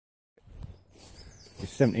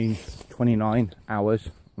It's 17:29 hours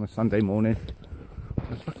on a Sunday morning.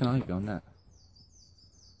 There's fucking ivy on that.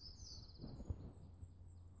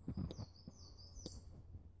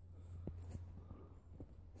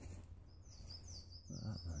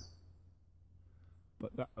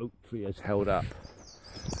 But that oak tree has held up.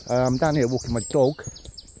 I'm down here walking my dog,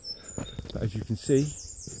 but as you can see,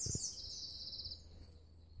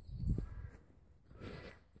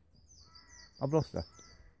 I've lost her.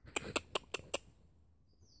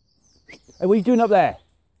 Hey, what are you doing up there?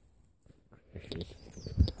 There she is.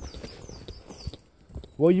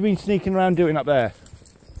 What have you been sneaking around doing up there?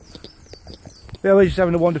 Yeah, we're just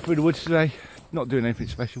having a wander through the woods today. Not doing anything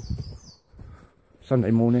special. Sunday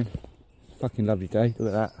morning. Fucking lovely day.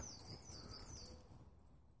 Look at that.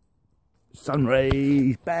 Sun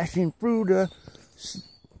rays bashing through the...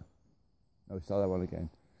 Oh, start that one again.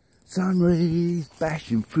 Sun rays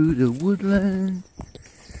bashing through the woodland,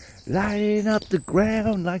 lighting up the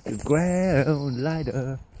ground like a ground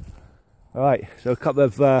lighter. Alright, so a couple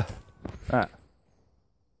of that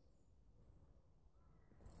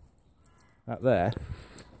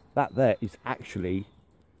there is actually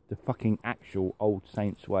the fucking actual Old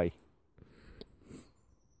Saints Way.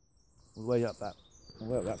 All the way up that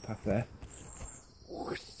path there.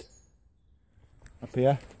 Up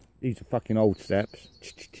here, these are fucking old steps.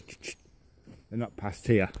 They're not past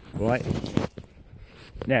here, right?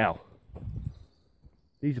 Now,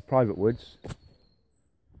 these are private woods.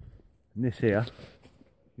 And this here,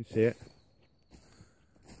 you can see it,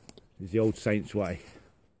 is the Old Saints Way.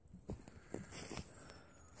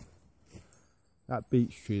 That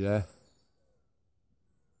beech tree there,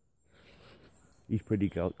 he's pretty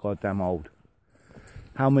goddamn old.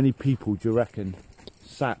 How many people do you reckon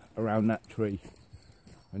sat around that tree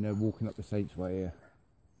when they're walking up the Saints Way here?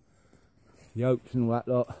 The oaks and all that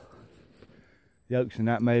lot. The oaks and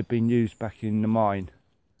that may have been used back in the mine.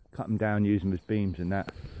 Cut them down, use them as beams and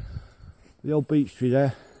that. The old beech tree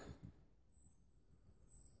there.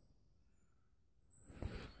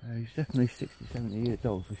 He's definitely 60, 70 years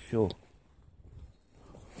old for sure.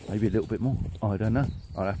 Maybe a little bit more. I don't know.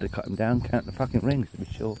 I'll have to cut them down, count the fucking rings to be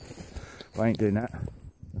sure. But I ain't doing that.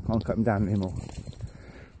 I can't cut them down anymore.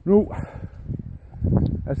 No.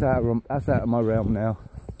 That's out of my realm now.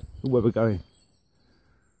 Where we're going.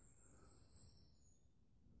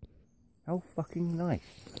 How fucking nice.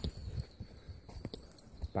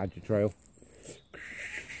 Badger trail.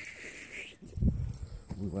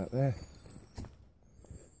 We went there.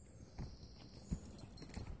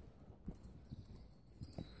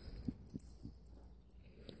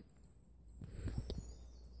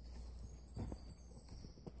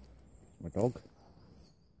 My dog.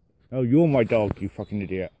 No, you're my dog, you fucking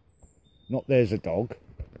idiot. Not there's a dog.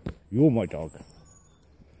 You're my dog.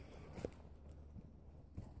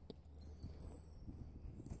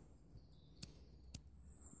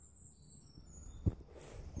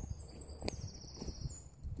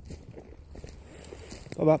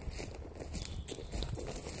 Bye-bye.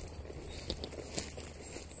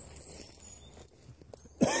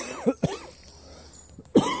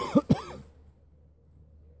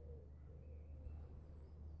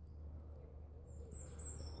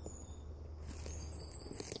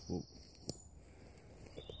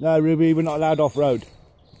 No, Ruby, we're not allowed off-road,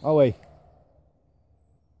 are we?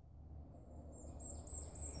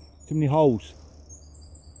 Too many holes.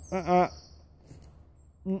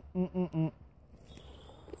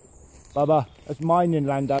 Baba, that's mining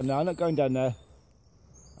land down there. I'm not going down there.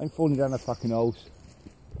 I'm falling down the fucking holes.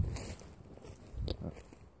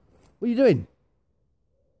 What are you doing?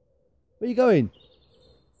 Where are you going?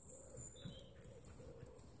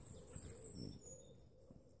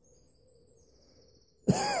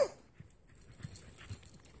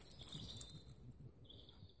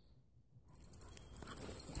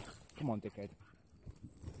 Come on, dickhead.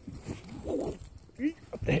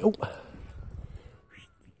 Up there. Oh.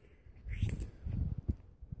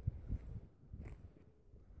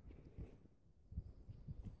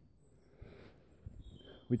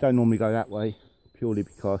 We don't normally go that way, purely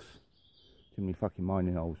because too many fucking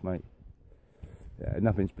mining holes, mate. Yeah,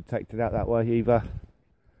 nothing's protected out that way either.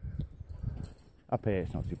 Up here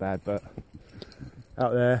it's not too bad, but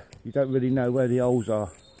out there you don't really know where the holes are,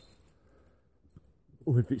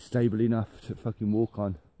 or if it's stable enough to fucking walk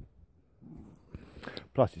on.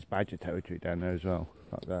 Plus it's badger territory down there as well,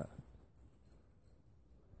 like that.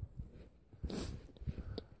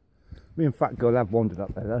 Me and Fat Girl have wandered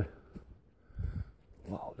up there though.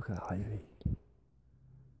 Wow, look at that ivy.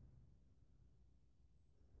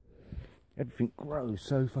 Everything grows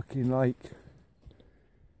so fucking like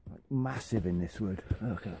massive in this wood.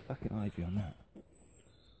 Look at the fucking ivy on that.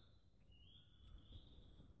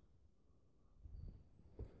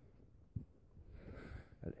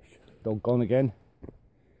 Dog gone again.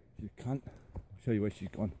 You cunt. I'll show you where she's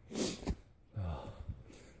gone.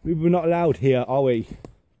 We're not allowed here, are we?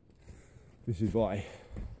 This is why.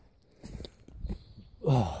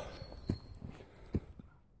 Oh.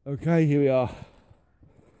 Okay, here we are.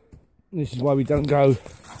 This is why we don't go.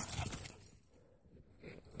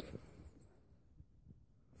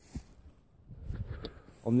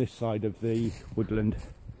 On this side of the woodland,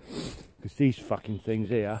 because these fucking things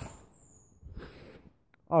here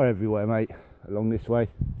are everywhere, mate, along this way.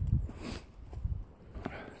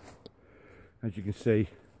 As you can see,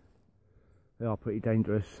 they are pretty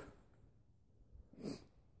dangerous. I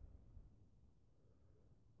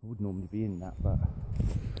would normally be in that, but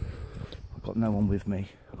I've got no one with me.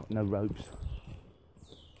 I've got no ropes.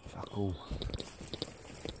 Fuck all.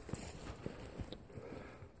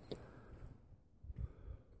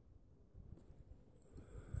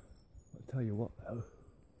 I'll tell you what though,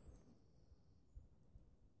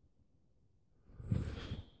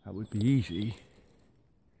 that would be easy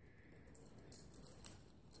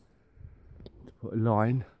to put a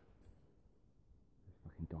line.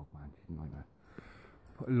 Fucking dog, man, she's a nightmare.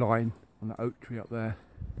 Put a line on that oak tree up there.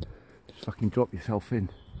 Just fucking drop yourself in.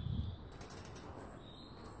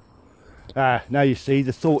 Ah, now you see,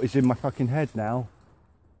 the thought is in my fucking head now.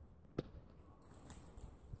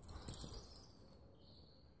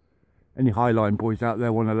 Any Highline boys out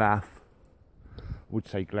there want to laugh? I would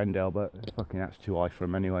say Glendale, but fucking that's too high for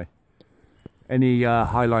them anyway. Any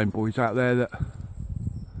Highline boys out there that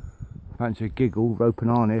fancy a giggle, rope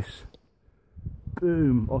and harness,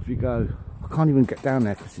 boom, off you go. I can't even get down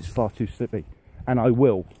there because it's far too slippy. And I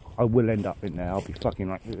will end up in there. I'll be fucking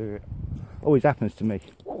like, always happens to me.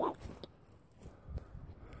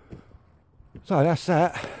 So that's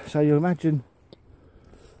that. So you imagine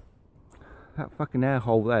that fucking air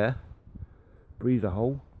hole there, breather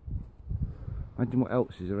hole. Imagine what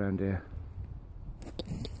else is around here.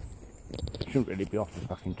 Shouldn't really be off the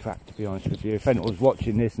fucking track, to be honest with you. If anyone's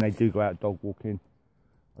watching this and they do go out dog walking,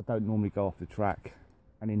 I don't normally go off the track.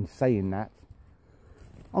 And in saying that,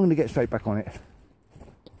 I'm going to get straight back on it.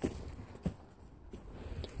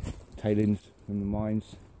 Tailings from the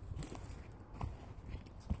mines.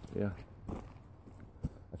 Yeah.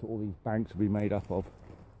 That's what all these banks will be made up of.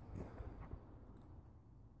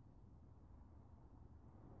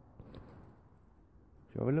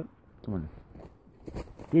 Shall we have a look? Come on.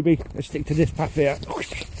 Ruby, let's stick to this path here.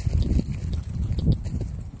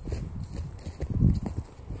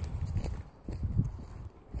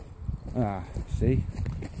 Ah, see?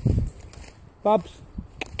 Bubs!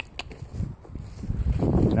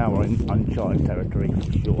 Now we're in uncharted territory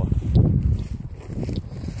for sure.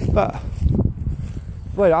 But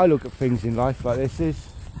the way I look at things in life like this is,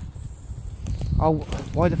 oh,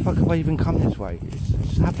 why the fuck have I even come this way?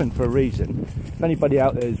 It's happened for a reason. If anybody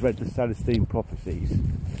out there has read the Celestine prophecies,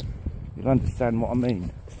 you'll understand what I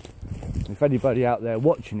mean. If anybody out there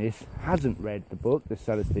watching this hasn't read the book, the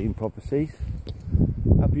Celestine prophecies,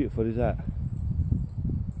 how beautiful is that?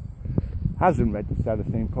 Hasn't read the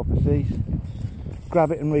Celestine prophecies,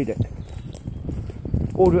 grab it and read it.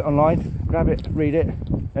 Order it online, grab it, read it,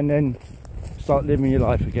 and then start living your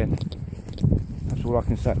life again. That's all I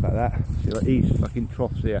can say about that. See, like these fucking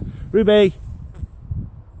troughs here. Ruby!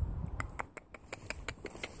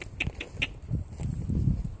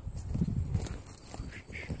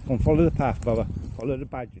 Come on, follow the path, Bubba. Follow the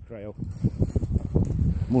badger trail.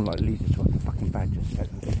 More like leads us to a fucking badger, set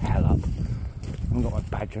the hell up. I haven't got my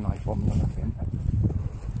badger knife on me or nothing.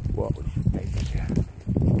 What was your papers here?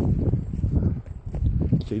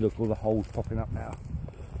 See, look, all the holes popping up now.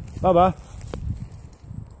 Bubba!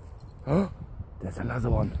 Oh, there's another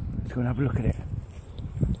one. Let's go and have a look at it.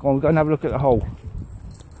 Come on, we'll go and have a look at the hole.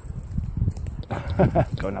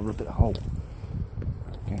 Go and have a look at the hole.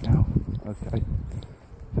 Okay, now. Okay.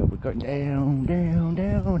 So we're going down, down,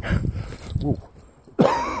 down. Whoa.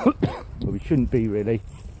 Well, we shouldn't be really.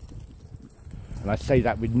 And I say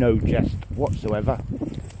that with no jest whatsoever.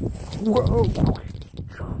 Whoa.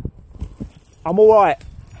 I'm alright.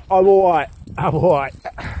 I'm alright. I'm alright.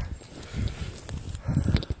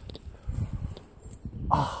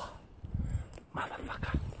 Oh,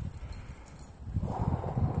 motherfucker.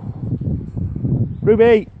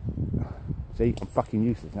 Ruby! See, I'm fucking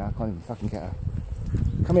useless now. I can't even fucking get her.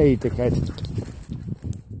 Come here, you dickhead.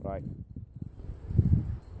 Right.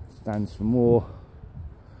 Stands for more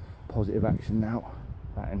positive action now.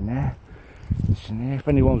 That in there. This in there. If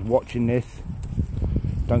anyone's watching this,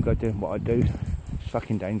 don't go doing what I do. It's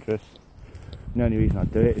fucking dangerous. The only reason I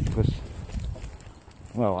do it is because,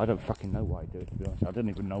 well, I don't fucking know why I do it, to be honest. I don't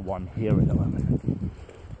even know why I'm here at the moment.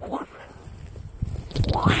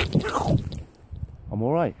 I'm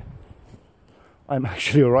alright. I'm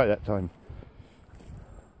actually alright that time.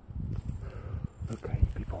 Okay,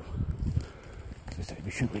 people. As I say,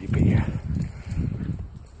 we shouldn't really be here.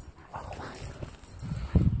 Oh man.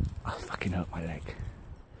 I fucking hurt my leg.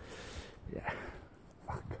 Yeah.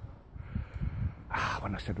 Fuck.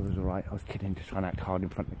 When I said I was alright, I was kidding, just trying to act hard in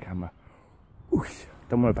front of the camera. Oosh.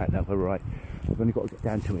 Don't worry about that, we're alright. I've only got to get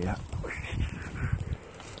down to here.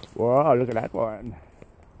 Whoa, look at that one.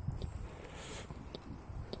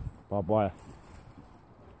 Barbed wire.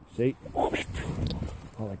 See? All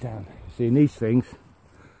the way down. Seeing these things,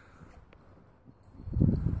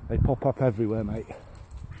 they pop up everywhere, mate. They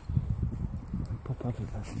pop up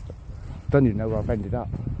everywhere. Don't even know where I've ended up.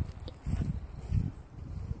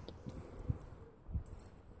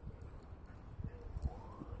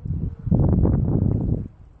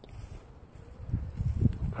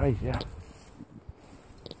 Crazy, yeah.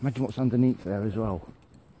 Imagine what's underneath there as well.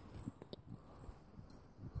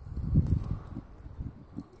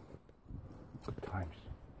 Good times.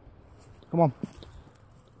 Come on.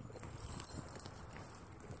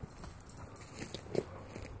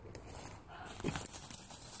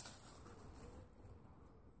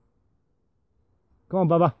 Come on,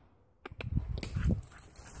 Bubba.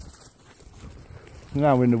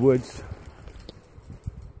 Now we're in the woods.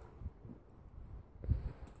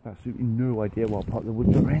 Absolutely no idea what part of the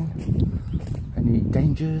woods we're in. Any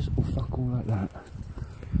dangers or fuck all like that.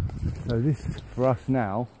 So this for us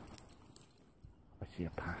now, I see a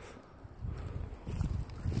path.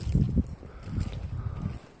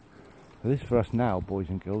 So this for us now, boys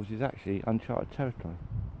and girls, is actually uncharted territory.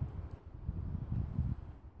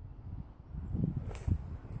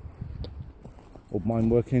 Old mine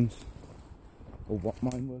workings. Or what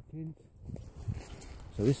mine workings?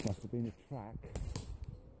 So this must have been a track.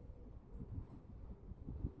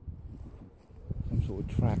 Some sort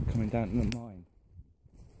of track coming down to the mine.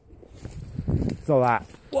 It's not that.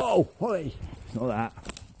 Whoa! Holly! It's not that.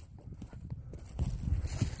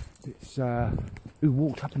 It's who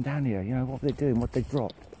walked up and down here, you know, what they're doing, what they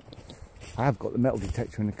dropped. I have got the metal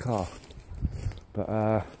detector in the car. But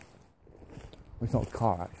well, it's not a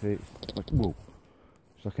car actually, it's like, whoa.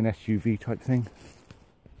 It's like an SUV type thing.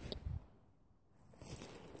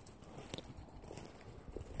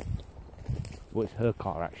 Well, it's her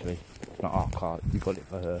car actually. It's not our car, we got it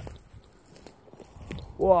for her.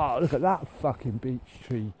 Wow, look at that fucking beech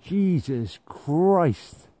tree. Jesus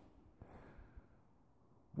Christ.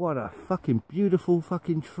 What a fucking beautiful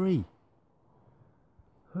fucking tree.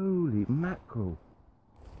 Holy mackerel.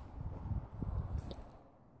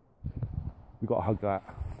 We got to hug that.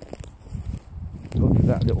 Got to give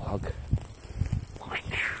that a little hug.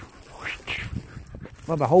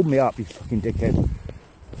 Mother, hold me up, you fucking dickhead.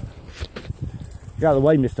 Get out of the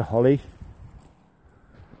way, Mr. Holly.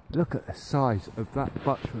 Look at the size of that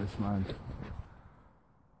buttress, man.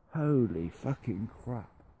 Holy fucking crap.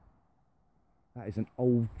 That is an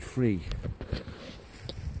old tree.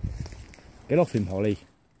 Get off him, Holly.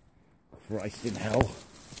 Christ in hell.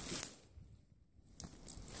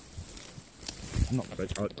 I'm not going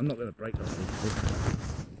to break those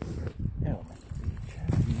things. Hell,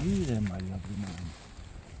 you there, my lovely man.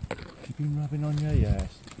 Keep him rubbing on you?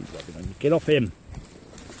 Yes, keep rubbing on you. Get off him.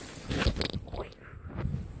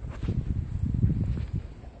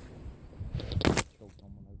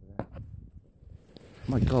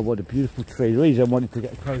 My God, what a beautiful tree. The reason I wanted to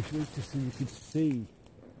get closer is just so you could see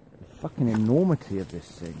the fucking enormity of this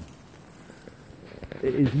thing.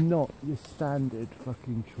 It is not your standard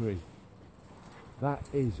fucking tree. That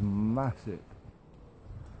is massive.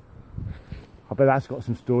 I bet that's got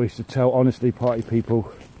some stories to tell, honestly, party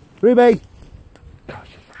people. Ruby! Gosh,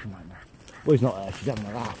 she's fucking like that. Well, he's not there, she's having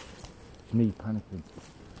a laugh. It's me panicking.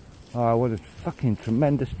 Oh, what a fucking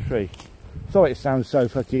tremendous tree. Sorry it sounds so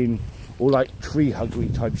fucking all like tree huggery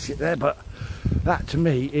type shit there, but that to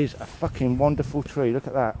me is a fucking wonderful tree. Look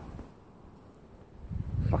at that.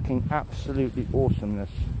 Fucking absolutely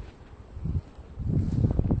awesomeness.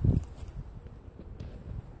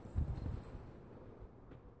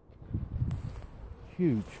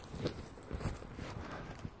 Huge.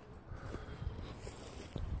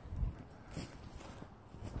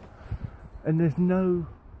 And there's no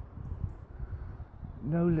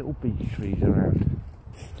little beech trees around.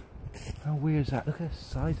 How weird is that? Look at the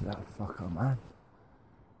size of that fucker, man.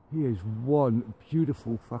 He is one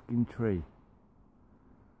beautiful fucking tree.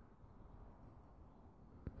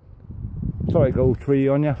 Sorry, gold tree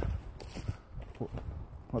on you.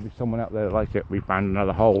 Might be someone out there that likes it. We found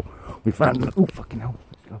another hole. We found. Oh fucking hell!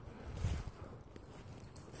 Let's go.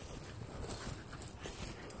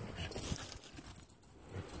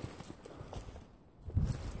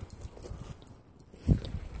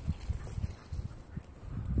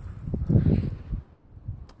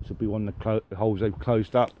 be one of the holes they've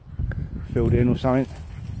closed up, filled in or something.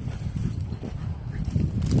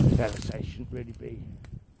 As I say, shouldn't really be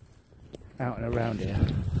out and around here.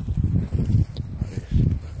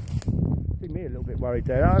 See me a little bit worried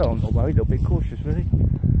there. I'm not worried, a little bit cautious really.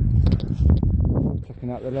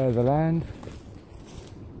 Checking out the lay of the land.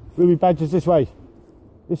 Ruby badgers this way.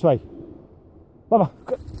 This way. Baba.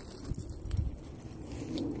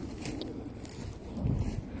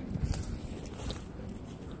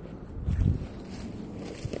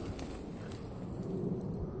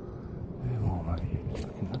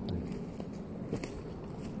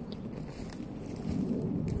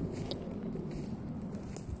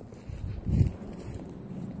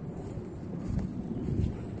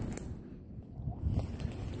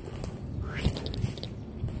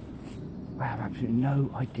 I have absolutely no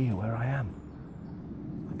idea where I am.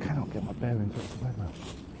 I cannot get my bearings whatsoever.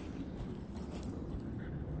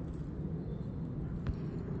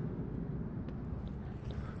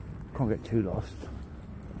 Can't get too lost.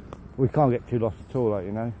 We can't get too lost at all, like,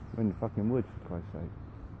 you know. We're in the fucking woods, for Christ's sake.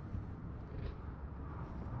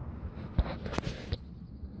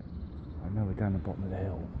 I know we're down the bottom of the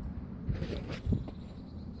hill.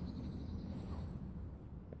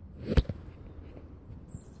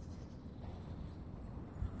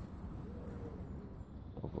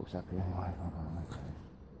 What's happening anyway?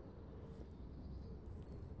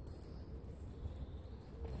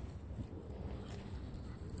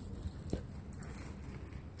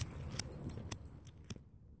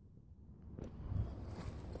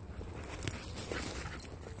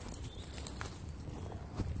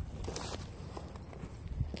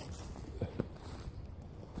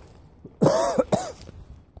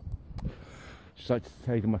 Just like to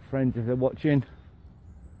say to my friends if they're watching,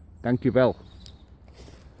 thank you, Bell.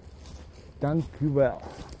 Dank u wel.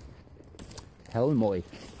 Heel mooi.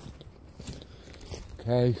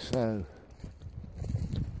 Okay, so.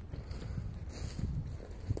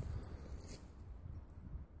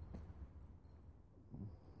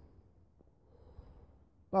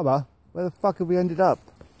 Baba, where the fuck have we ended up?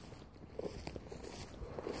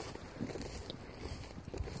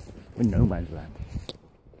 In no man's land.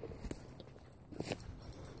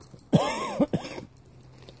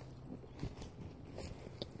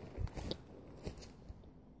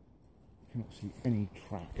 Cannot see any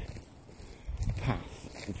track,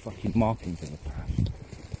 path, or fucking markings of the path.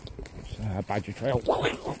 It's a badger trail.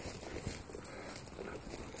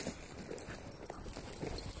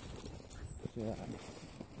 Yeah.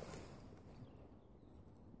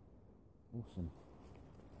 Awesome.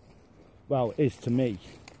 Well, it is to me.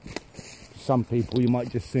 Some people you might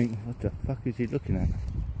just think, what the fuck is he looking at?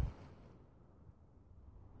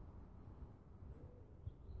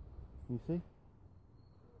 You see?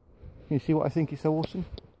 Can you see what I think is so awesome?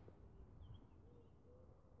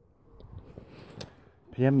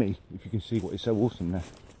 PM me if you can see what is so awesome there.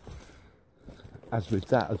 As with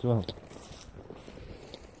that as well.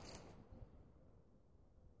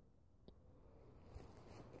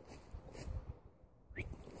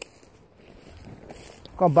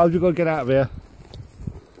 Come on, Buzz, you've got to get out of here.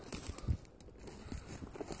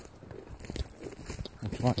 I'm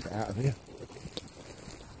trying to get out of here.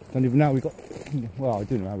 Don't even know how we got. Well, I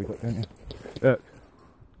do know how we got down here. Look.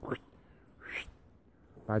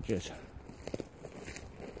 Badgers.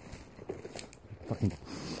 Fucking.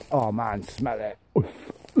 Oh man, smell it.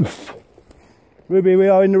 Ruby, we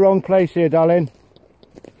are in the wrong place here, darling.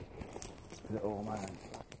 Oh man.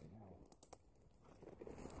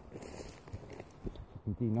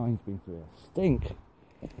 Fucking D9's been through here. Stink.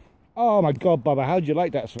 Oh my god, Bubba, how'd you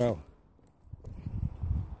like that smell?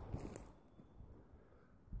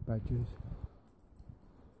 Badgers.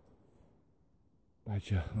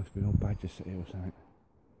 Badger, must be an old badger city or something.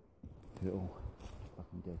 Little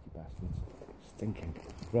fucking dirty bastards. Stinking.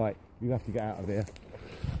 Right, you have to get out of here.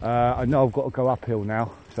 I know I've got to go uphill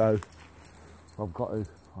now, so I've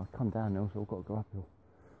come downhill, so I've got to go uphill.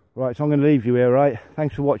 Right, so I'm going to leave you here, right?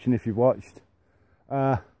 Thanks for watching if you've watched.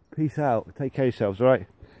 Peace out. Take care of yourselves, alright?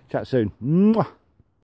 Chat soon. Mwah!